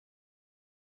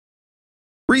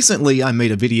Recently, I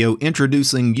made a video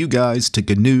introducing you guys to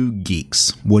GNU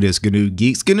Guix. What is GNU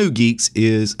Guix? GNU Guix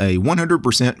is a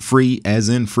 100% free, as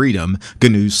in freedom,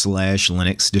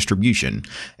 GNU/Linux distribution.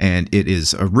 And it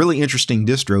is a really interesting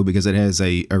distro because it has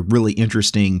a really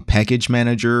interesting package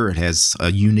manager. It has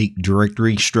a unique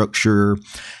directory structure.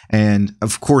 And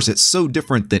of course, it's so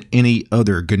different than any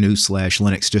other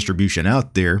GNU/Linux distribution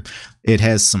out there. It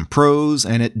has some pros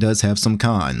and it does have some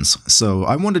cons. So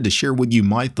I wanted to share with you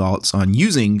my thoughts on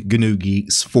using GNU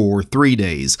Guix for 3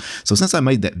 days. So since I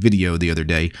made that video the other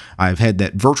day, I've had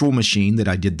that virtual machine that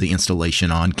I did the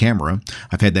installation on camera.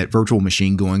 I've had that virtual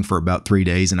machine going for about 3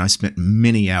 days, and I spent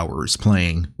many hours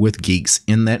playing with Guix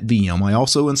in that VM. I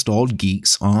also installed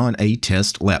Guix on a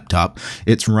test laptop.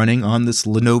 It's running on this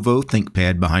Lenovo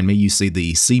Thinkpad behind me. You see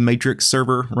the C-Matrix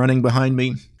server running behind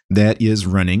me. That is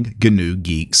running GNU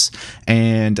Guix,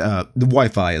 and the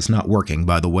Wi-Fi is not working,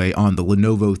 by the way, on the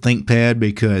Lenovo Thinkpad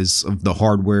because of the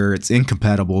hardware. It's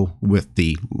incompatible with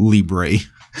the Libre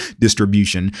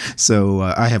distribution, so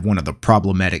I have one of the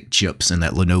problematic chips in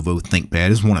that Lenovo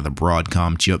Thinkpad. It's one of the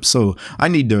Broadcom chips, so I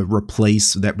need to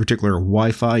replace that particular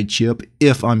Wi-Fi chip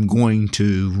if I'm going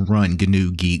to run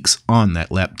GNU Guix on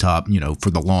that laptop,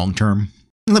 for the long term.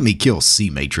 Let me kill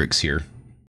C-Matrix here,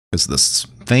 because the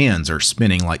fans are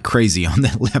spinning like crazy on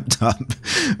that laptop.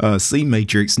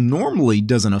 C-Matrix normally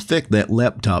doesn't affect that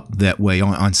laptop that way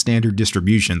on standard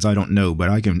distributions. I don't know,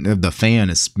 but the fan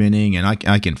is spinning and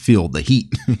I can feel the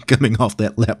heat coming off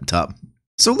that laptop.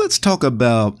 So let's talk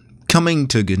about coming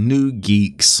to GNU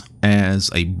Guix as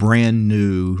a brand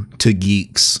new to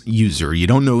Guix user. You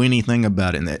don't know anything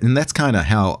about it, and that's kind of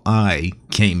how I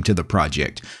came to the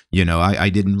project. I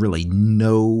didn't really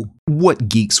know what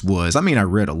Guix was. I mean, I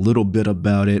read a little bit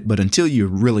about it, but until you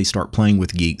really start playing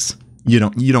with Guix, you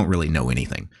don't really know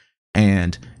anything.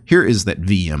 And here is that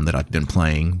VM that I've been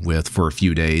playing with for a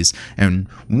few days. And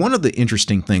one of the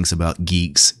interesting things about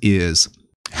Guix is,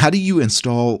 how do you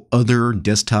install other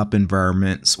desktop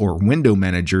environments or window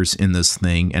managers in this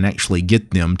thing and actually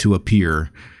get them to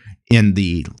appear in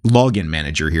the login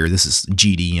manager here? This is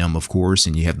GDM, of course,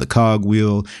 and you have the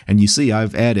cogwheel, and you see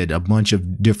I've added a bunch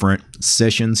of different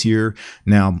sessions here.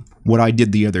 Now, what I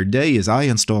did the other day is I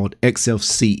installed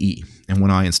XFCE, and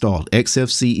when I installed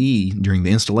XFCE during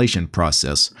the installation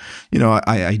process,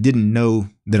 I didn't know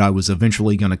that I was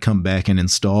eventually going to come back and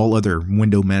install other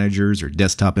window managers or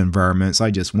desktop environments.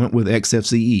 I just went with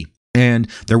XFCE, and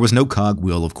there was no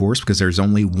cogwheel, of course, because there's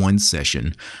only one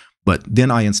session. But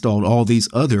then I installed all these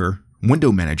other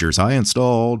window managers. I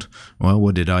installed,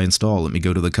 what did I install? Let me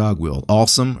go to the cogwheel.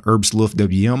 Awesome, Herbsloof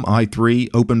WM, i3,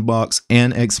 OpenBox,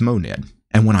 and Xmonad.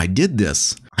 And when I did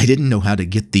this, I didn't know how to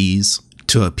get these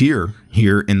to appear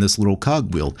here in this little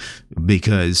cogwheel,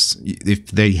 because if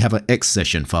they have an X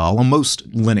session file, on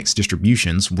most Linux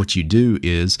distributions, what you do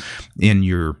is in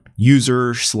your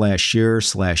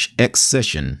user/share/X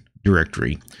session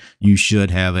directory, you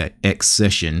should have an X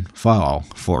session file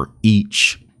for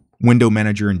each window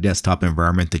manager and desktop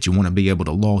environment that you want to be able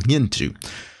to log into.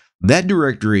 That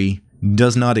directory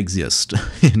does not exist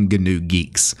in GNU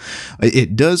Guix.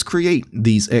 It does create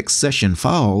these X session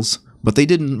files, but they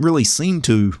didn't really seem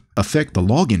to affect the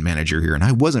login manager here, and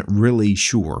I wasn't really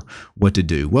sure what to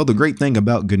do. Well, the great thing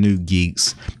about GNU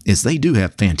Guix is they do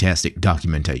have fantastic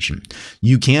documentation.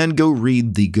 You can go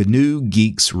read the GNU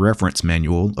Guix reference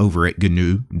manual over at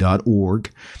gnu.org,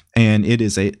 and it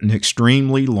is an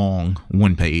extremely long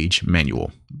one-page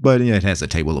manual, but it has a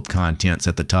table of contents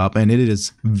at the top, and it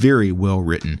is very well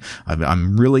written.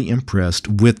 I'm really impressed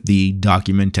with the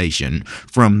documentation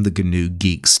from the GNU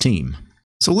Guix team.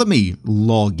 So let me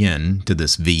log in to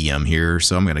this VM here.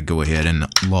 So I'm going to go ahead and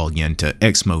log into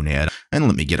Xmonad, and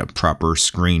let me get a proper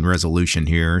screen resolution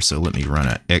here. So let me run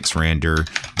a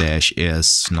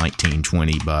xrandr-s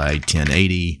 1920 by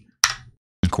 1080.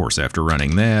 Of course, after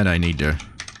running that, I need to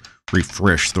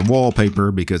refresh the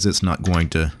wallpaper because it's not going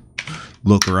to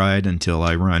look right until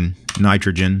I run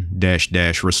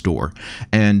nitrogen-restore.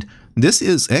 And this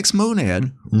is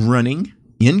Xmonad running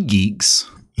in Guix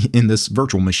in this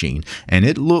virtual machine, and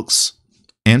it looks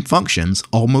and functions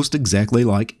almost exactly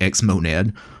like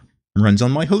Xmonad runs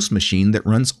on my host machine that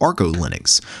runs Arco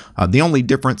Linux. The only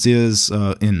difference is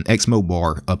in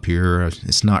Xmobar up here,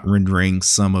 it's not rendering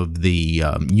some of the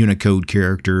Unicode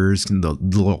characters and the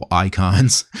little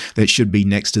icons that should be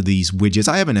next to these widgets.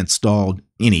 I haven't installed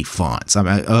any fonts,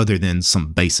 other than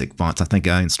some basic fonts. I think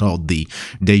I installed the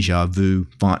Deja Vu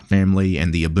font family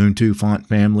and the Ubuntu font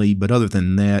family, but other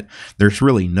than that, there's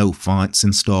really no fonts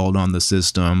installed on the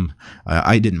system.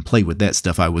 I didn't play with that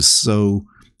stuff. I was so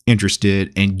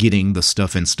interested in getting the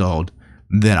stuff installed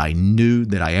that I knew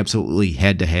that I absolutely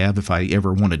had to have if I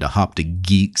ever wanted to hop to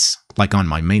Guix, like on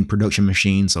my main production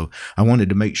machine. So I wanted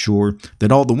to make sure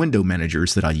that all the window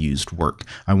managers that I used work.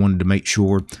 I wanted to make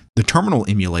sure the terminal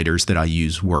emulators that I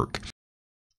use work.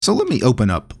 So let me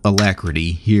open up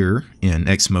Alacrity here in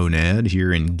Xmonad,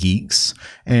 here in Guix,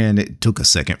 and it took a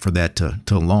second for that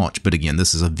to launch. But again,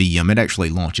 this is a VM. It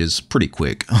actually launches pretty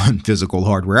quick on physical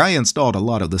hardware. I installed a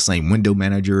lot of the same window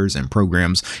managers and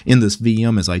programs in this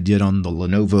VM as I did on the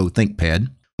Lenovo Thinkpad.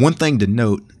 One thing to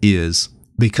note is,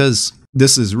 because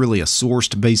this is really a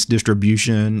source-based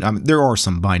distribution, there are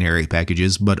some binary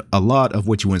packages, but a lot of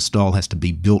what you install has to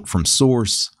be built from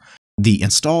source. The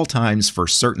install times for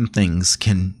certain things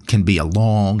can be a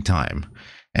long time.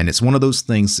 And it's one of those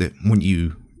things that when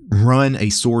you run a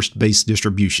source-based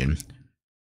distribution,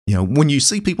 when you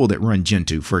see people that run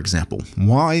Gentoo, for example,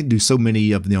 why do so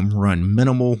many of them run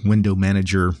minimal window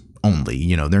manager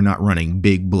only? They're not running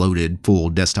big, bloated,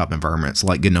 full desktop environments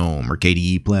like GNOME or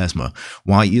KDE Plasma.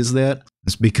 Why is that?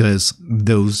 It's because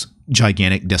those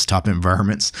gigantic desktop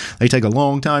environments, they take a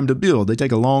long time to build. They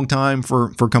take a long time for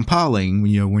compiling,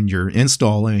 when you're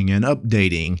installing and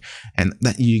updating. And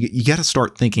that you got to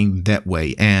start thinking that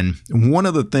way. And one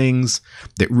of the things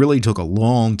that really took a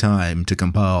long time to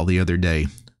compile the other day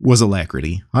was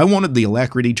Alacrity. I wanted the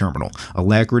Alacrity terminal.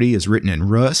 Alacrity is written in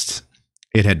Rust.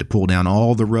 It had to pull down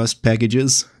all the Rust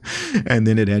packages, and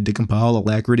then it had to compile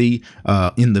Alacrity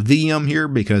in the VM here,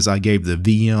 because I gave the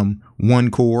VM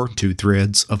 1 core, 2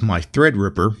 threads of my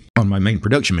Threadripper on my main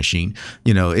production machine.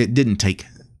 It didn't take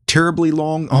terribly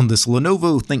long on this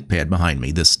Lenovo Thinkpad behind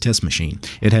me, this test machine.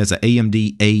 It has an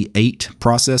AMD A8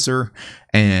 processor,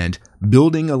 and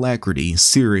building Alacrity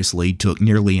seriously took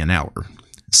nearly an hour.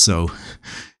 So,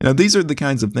 these are the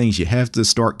kinds of things you have to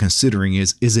start considering.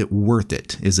 Is it worth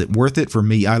it? Is it worth it for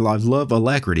me? I love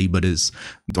Alacrity, but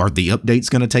are the updates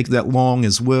going to take that long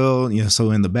as well?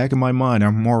 So in the back of my mind,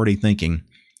 I'm already thinking,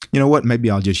 what, maybe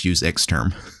I'll just use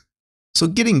Xterm. So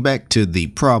getting back to the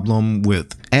problem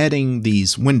with adding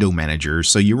these window managers,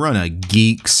 so you run a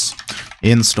Guix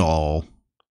install,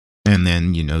 and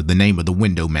then, the name of the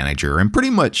window manager. And pretty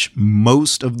much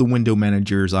most of the window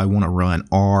managers I want to run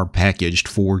are packaged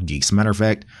for Guix. Matter of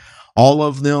fact, all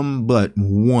of them but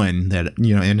one that,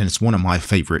 and it's one of my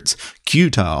favorites,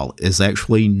 qtile, is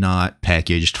actually not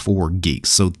packaged for Guix.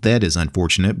 So that is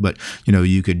unfortunate, but,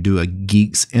 you could do a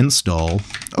Guix install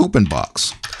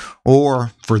OpenBox.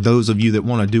 Or for those of you that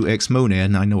want to do Xmonad,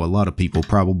 and I know a lot of people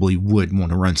probably would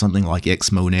want to run something like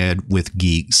Xmonad with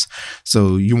Guix.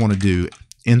 So you want to do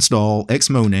install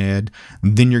Xmonad,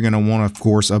 then you're going to want, of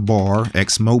course, a bar.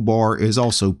 Xmobar is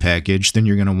also packaged. Then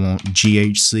you're going to want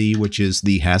GHC, which is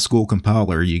the Haskell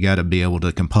compiler. You got to be able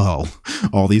to compile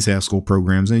all these Haskell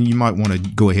programs, and you might want to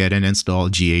go ahead and install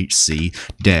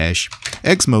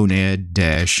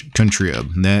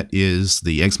GHC-Xmonad-contrib. That is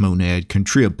the Xmonad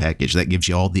contrib package. That gives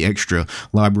you all the extra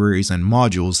libraries and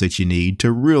modules that you need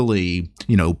to really,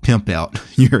 pimp out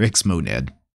your Xmonad.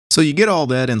 So you get all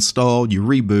that installed, you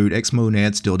reboot,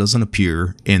 Xmonad still doesn't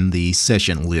appear in the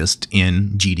session list in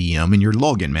GDM in your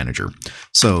login manager.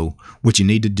 So what you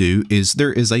need to do is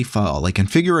there is a file, a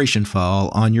configuration file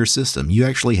on your system. You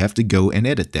actually have to go and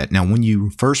edit that. Now, when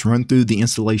you first run through the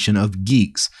installation of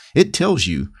Guix, it tells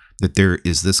you that there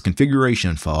is this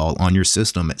configuration file on your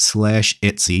system at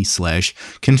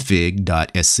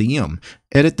 /etc/config.scm.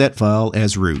 Edit that file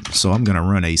as root. So I'm going to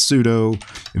run a sudo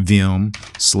vim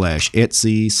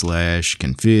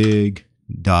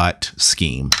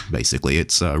 /etc/config.scheme. Basically,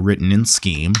 it's written in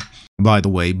scheme. By the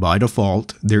way, by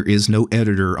default, there is no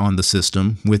editor on the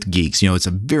system with Guix. It's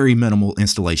a very minimal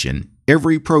installation.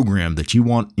 Every program that you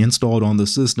want installed on the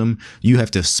system, you have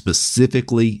to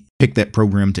specifically pick that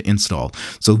program to install.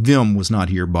 So Vim was not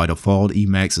here by default.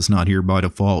 Emacs is not here by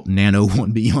default. Nano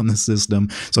won't be on the system.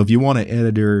 So if you want an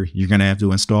editor, you're going to have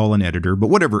to install an editor.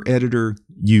 But whatever editor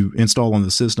you install on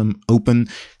the system, open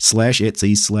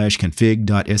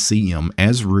 /etc/config.scm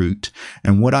as root.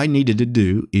 And what I needed to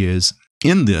do is,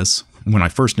 in this, when I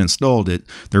first installed it,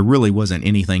 there really wasn't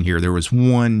anything here. There was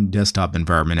one desktop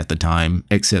environment at the time.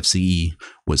 XFCE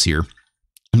was here.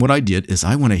 And what I did is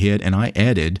I went ahead and I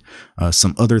added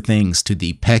some other things to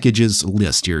the packages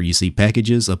list here. You see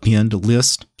packages, append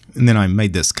list. And then I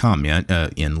made this comment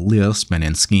in Lisp and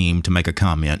in Scheme to make a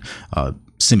comment.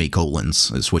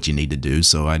 Semicolons is what you need to do.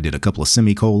 So I did a couple of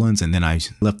semicolons, and then I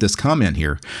left this comment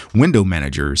here, window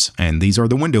managers. And these are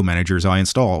the window managers I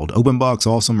installed: OpenBox,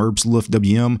 Awesome, Herbst, Luft,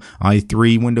 WM,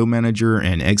 i3 window manager,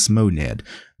 and Xmonad.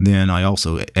 Then I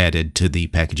also added to the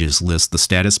packages list the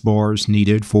status bars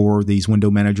needed for these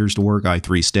window managers to work: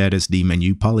 i3 status,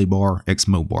 dmenu, polybar,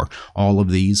 xmobar. All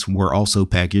of these were also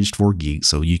packaged for Guix,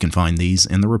 so you can find these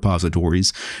in the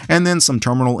repositories. And then some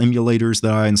terminal emulators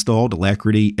that I installed: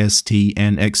 Alacrity, ST,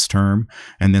 and Xterm.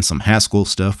 And then some Haskell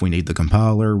stuff. We need the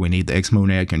compiler, we need the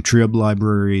xmonad contrib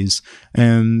libraries.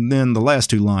 And then the last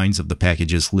two lines of the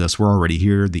packages list were already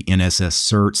here: the NSS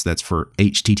certs, that's for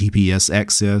HTTPS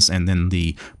access, and then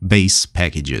the base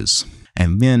packages.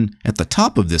 And then at the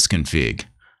top of this config,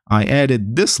 I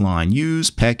added this line: use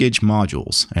package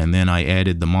modules. And then I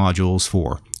added the modules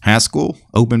for Haskell,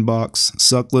 OpenBox,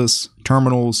 Suckless,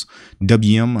 terminals,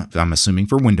 WM, I'm assuming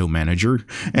for window manager,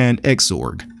 and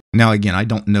Xorg. Now again, I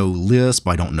don't know Lisp,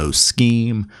 I don't know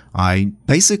Scheme. I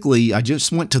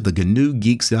just went to the GNU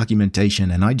Guix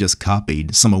documentation and I just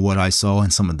copied some of what I saw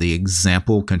in some of the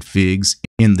example configs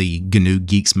in the GNU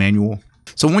Guix manual.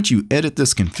 So once you edit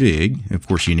this config, of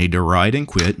course you need to write and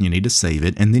quit, you need to save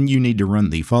it, and then you need to run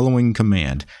the following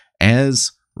command: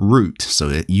 as root.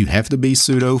 So you have to be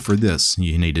sudo for this.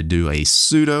 You need to do a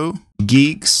sudo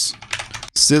geeks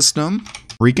system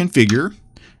reconfigure,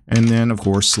 and then of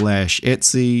course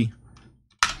 /etc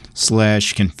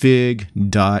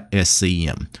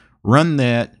 /config.scm. Run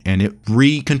that and it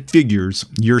reconfigures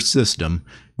your system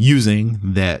using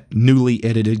that newly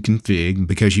edited config.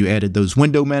 Because you added those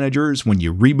window managers, when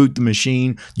you reboot the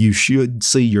machine, you should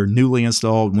see your newly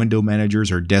installed window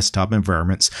managers or desktop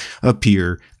environments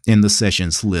appear in the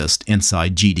sessions list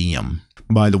inside GDM.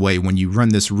 By the way, when you run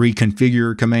this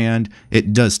reconfigure command,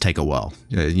 it does take a while.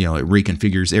 It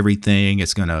reconfigures everything.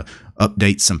 It's going to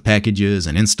update some packages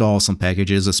and install some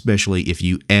packages, especially if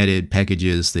you added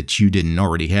packages that you didn't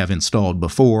already have installed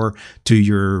before to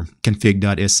your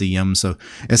config.scm. So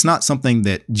it's not something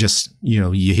that just,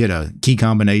 you hit a key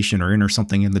combination or enter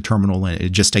something in the terminal and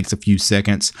it just takes a few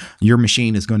seconds. Your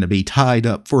machine is going to be tied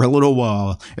up for a little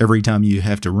while every time you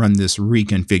have to run this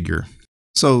reconfigure.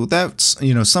 So that's,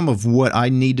 some of what I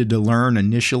needed to learn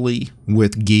initially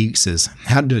with Guix is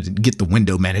how to get the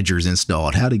window managers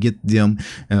installed, how to get them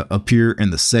appear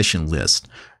in the session list.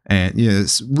 And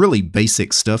it's really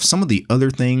basic stuff. Some of the other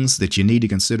things that you need to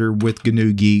consider with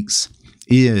GNU Guix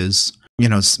is,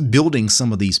 building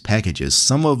some of these packages.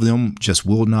 Some of them just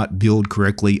will not build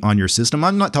correctly on your system.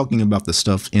 I'm not talking about the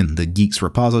stuff in the Guix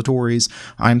repositories.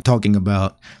 I'm talking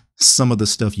about some of the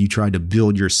stuff you try to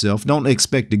build yourself. Don't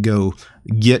expect to go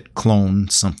git clone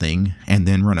something and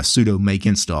then run a sudo make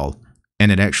install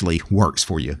and it actually works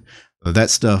for you.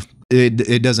 That stuff,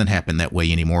 it doesn't happen that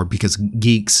way anymore because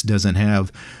Guix doesn't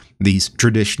have these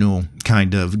traditional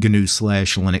kind of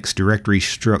GNU/Linux directory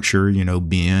structure,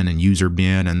 bin and user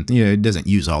bin, and it doesn't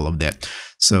use all of that.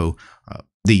 So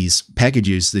these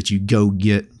packages that you go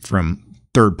get from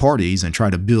third parties and try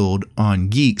to build on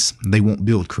Guix, they won't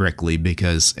build correctly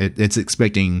because it's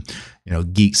expecting,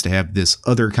 Guix to have this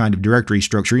other kind of directory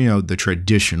structure, the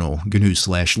traditional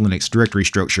GNU/Linux directory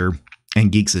structure,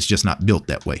 and Guix is just not built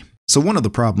that way. So one of the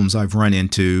problems I've run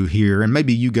into here, and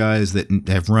maybe you guys that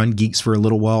have run Guix for a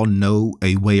little while know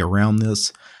a way around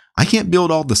this, I can't build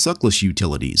all the Suckless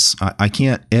utilities. I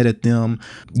can't edit them.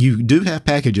 You do have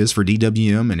packages for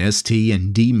DWM and ST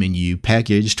and dmenu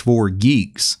packaged for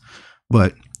Guix,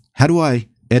 but how do I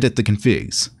edit the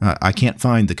configs? I can't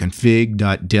find the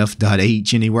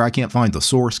config.def.h anywhere. I can't find the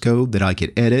source code that I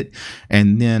could edit.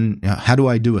 And then how do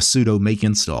I do a sudo make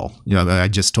install? I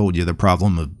just told you the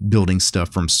problem of building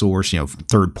stuff from source,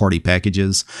 third-party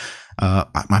packages.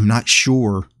 I'm not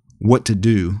sure what to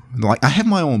do. Like, I have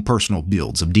my own personal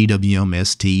builds of DWM,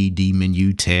 ST,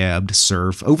 dmenu, tabbed,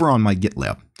 surf over on my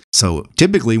GitLab. So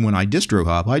typically when I distro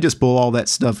hop, I just pull all that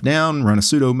stuff down, run a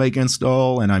sudo make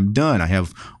install, and I'm done. I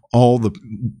have all the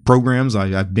programs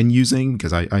I've been using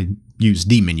because I use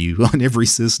dmenu on every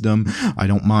system. I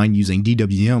don't mind using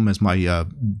DWM as my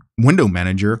window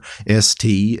manager.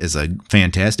 ST is a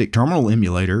fantastic terminal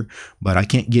emulator, but I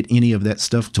can't get any of that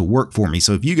stuff to work for me.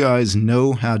 So if you guys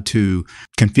know how to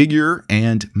configure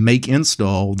and make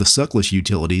install the Suckless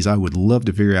utilities, I would love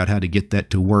to figure out how to get that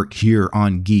to work here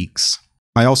on Guix.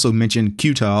 I also mentioned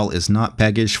qtile is not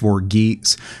packaged for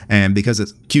Guix, and because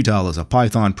qtile is a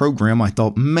Python program, I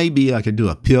thought maybe I could do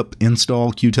a pip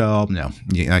install qtile. No,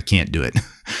 I can't do it.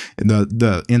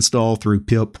 The install through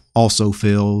pip also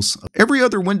fails. Every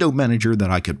other window manager that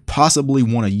I could possibly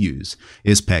want to use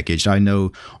is packaged. I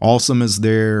know Awesome is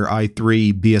there,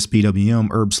 i3, BSPWM,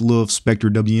 herbsloof,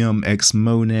 SpectreWM,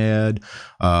 xmonad.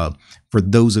 For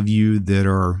those of you that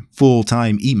are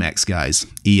full-time Emacs guys,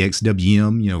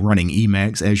 EXWM, running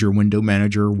Emacs as your window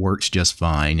manager works just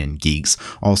fine in Guix.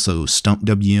 Also,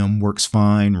 StumpWM works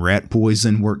fine, Rat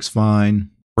Poison works fine.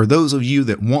 For those of you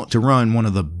that want to run one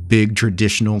of the big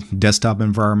traditional desktop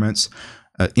environments,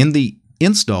 in the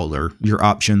installer, your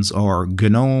options are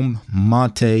GNOME,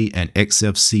 Mate, and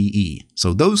XFCE.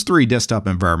 So those 3 desktop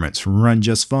environments run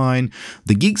just fine.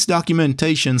 The Guix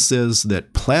documentation says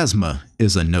that Plasma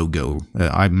is a no-go.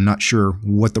 I'm not sure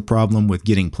what the problem with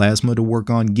getting Plasma to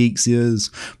work on Guix is,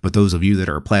 but those of you that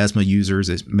are Plasma users,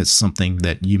 it's something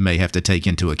that you may have to take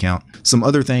into account. Some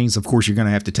other things, of course, you're going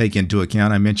to have to take into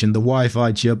account. I mentioned the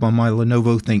Wi-Fi chip on my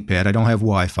Lenovo Thinkpad. I don't have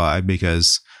Wi-Fi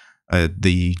because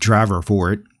the driver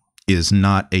for it is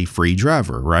not a free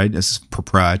driver, right? This is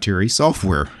proprietary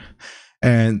software.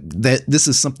 And this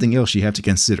is something else you have to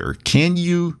consider. Can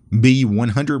you be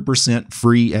 100%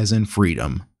 free as in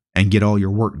freedom and get all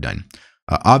your work done?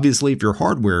 Obviously, if your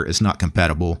hardware is not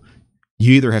compatible,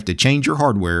 you either have to change your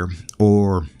hardware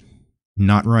or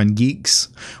not run Guix.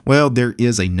 Well, there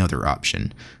is another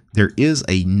option. There is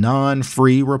a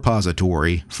non-free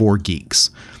repository for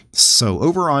Guix. So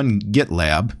over on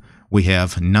GitLab, we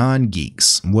have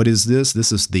non-Guix. What is this?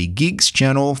 This is the Guix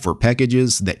channel for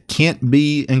packages that can't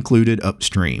be included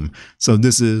upstream. So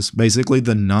this is basically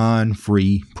the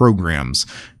non-free programs,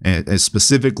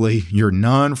 specifically your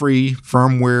non-free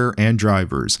firmware and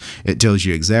drivers. It tells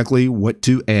you exactly what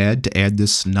to add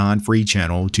this non-free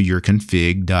channel to your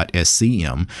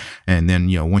config.scm. And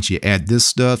then, once you add this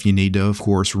stuff, you need to, of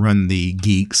course, run the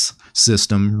Guix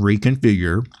system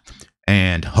reconfigure.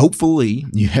 And hopefully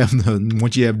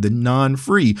once you have the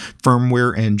non-free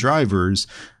firmware and drivers,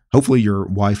 hopefully your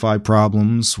Wi-Fi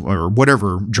problems or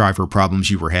whatever driver problems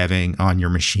you were having on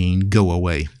your machine go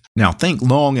away. Now think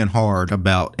long and hard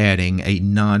about adding a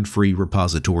non-free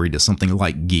repository to something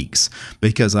like Guix,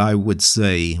 because I would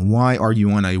say, why are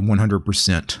you on a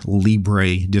 100%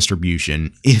 Libre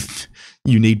distribution if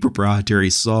you need proprietary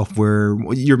software?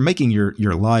 You're making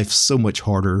your life so much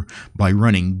harder by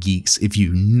running Guix if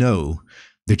you know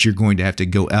that you're going to have to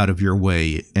go out of your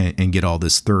way and get all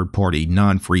this third-party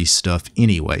non-free stuff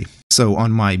anyway. So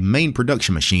on my main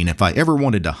production machine, if I ever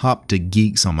wanted to hop to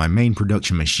Guix on my main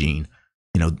production machine,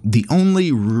 the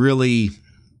only really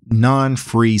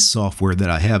non-free software that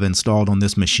I have installed on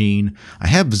this machine, I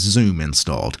have Zoom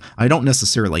installed. I don't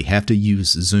necessarily have to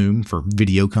use Zoom for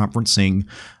video conferencing,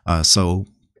 so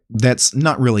that's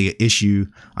not really an issue.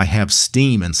 I have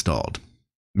Steam installed.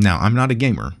 Now, I'm not a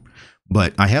gamer,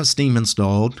 but I have Steam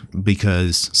installed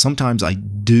because sometimes I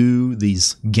do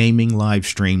these gaming live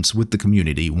streams with the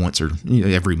community once or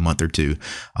every month or two.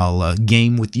 I'll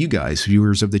game with you guys,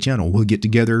 viewers of the channel. We'll get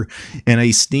together in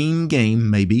a Steam game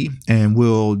maybe, and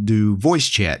we'll do voice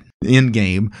chat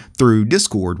in-game through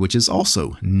Discord, which is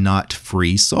also not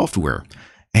free software.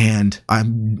 And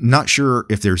I'm not sure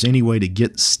if there's any way to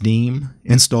get Steam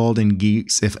installed in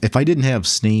Guix. If I didn't have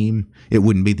Steam, it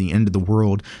wouldn't be the end of the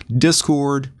world.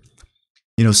 Discord,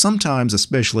 sometimes,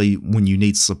 especially when you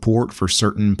need support for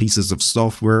certain pieces of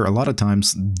software, a lot of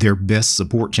times their best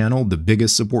support channel, the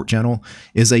biggest support channel,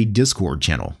 is a Discord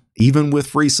channel. Even with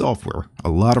free software, a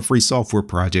lot of free software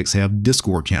projects have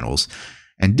Discord channels.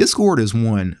 And Discord is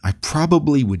one I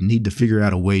probably would need to figure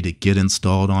out a way to get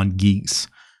installed on Guix.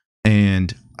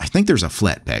 And I think there's a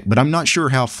Flatpak, but I'm not sure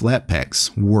how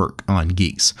Flatpaks work on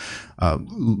Guix.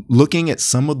 Looking at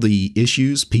some of the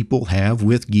issues people have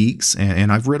with Guix,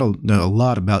 and I've read a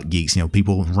lot about Guix,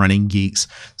 people running Guix,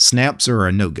 snaps are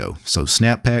a no-go. So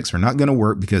snap packs are not going to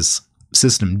work because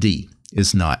System D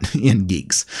is not in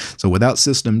Guix. So without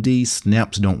System D,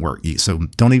 snaps don't work. So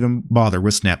don't even bother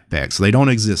with snap packs. They don't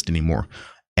exist anymore.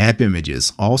 App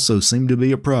images also seem to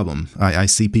be a problem. I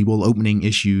see people opening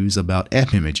issues about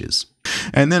app images.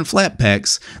 And then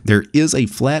Flatpaks, there is a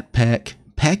Flatpak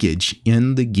package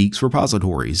in the Guix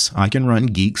repositories. I can run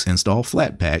Guix install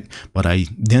Flatpak, but I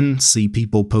then see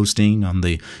people posting on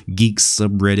the Guix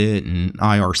subreddit and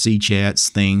IRC chats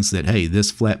things that, hey,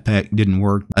 this Flatpak didn't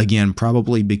work. Again,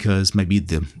 probably because maybe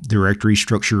the directory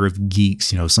structure of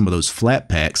Guix, some of those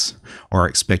Flatpaks are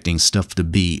expecting stuff to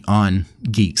be on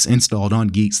Guix, installed on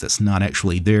Guix that's not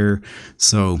actually there.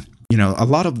 So a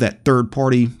lot of that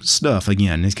third-party stuff,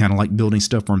 again, is kind of like building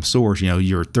stuff from source.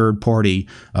 Your third-party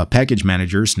package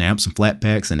manager, snaps and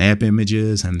Flatpaks and app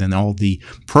images, and then all the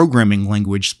programming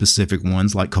language-specific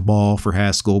ones like Cabal for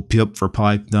Haskell, Pip for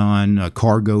Python,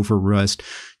 Cargo for Rust,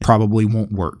 probably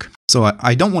won't work. So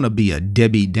I don't want to be a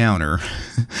Debbie Downer,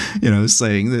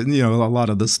 saying that, a lot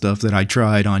of the stuff that I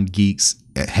tried on Guix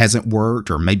hasn't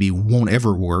worked or maybe won't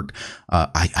ever work.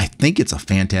 I think it's a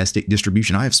fantastic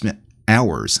distribution. I have spent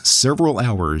hours, several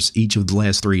hours each of the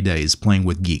last 3 days playing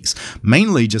with Geeks,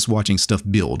 mainly just watching stuff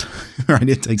build. Right,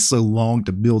 it takes so long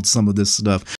to build some of this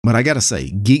stuff, but I gotta say,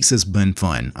 Geeks has been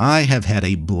fun. I have had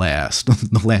a blast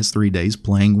the last 3 days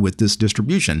playing with this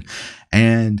distribution,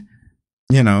 and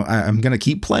you know, I'm going to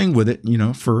keep playing with it, you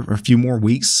know, for a few more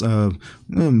weeks,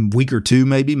 week or two,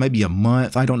 maybe a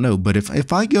month. I don't know. But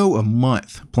if I go a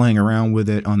month playing around with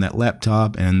it on that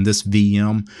laptop and this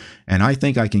VM, and I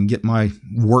think I can get my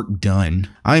work done,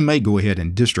 I may go ahead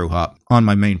and distro hop on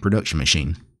my main production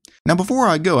machine. Now, before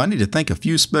I go, I need to thank a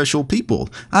few special people.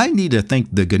 I need to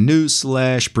thank the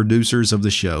GNU/producers of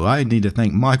the show. I need to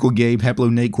thank Michael, Gabe,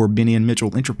 Haplo, Nate, Corbinian,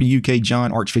 Mitchell, Entropy UK,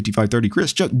 John, Arch5530,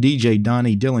 Chris, Chuck, DJ,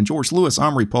 Donnie, Dylan, George, Lewis,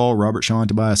 Omri, Paul, Robert, Sean,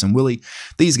 Tobias, and Willie.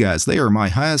 These guys, they are my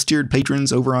highest tiered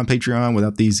patrons over on Patreon.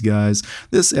 Without these guys,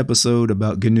 this episode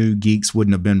about GNU Geeks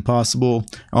wouldn't have been possible.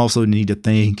 I also need to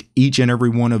thank each and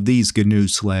every one of these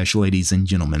GNU/ladies and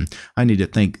gentlemen. I need to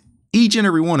thank each and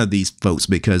every one of these folks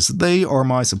because they are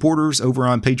my supporters over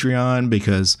on Patreon,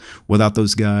 because without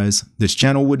those guys, this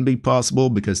channel wouldn't be possible,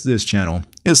 because this channel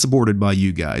is supported by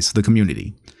you guys, the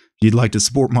community. If you'd like to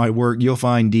support my work, you'll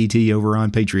find DT over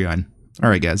on Patreon. All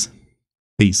right, guys.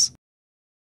 Peace.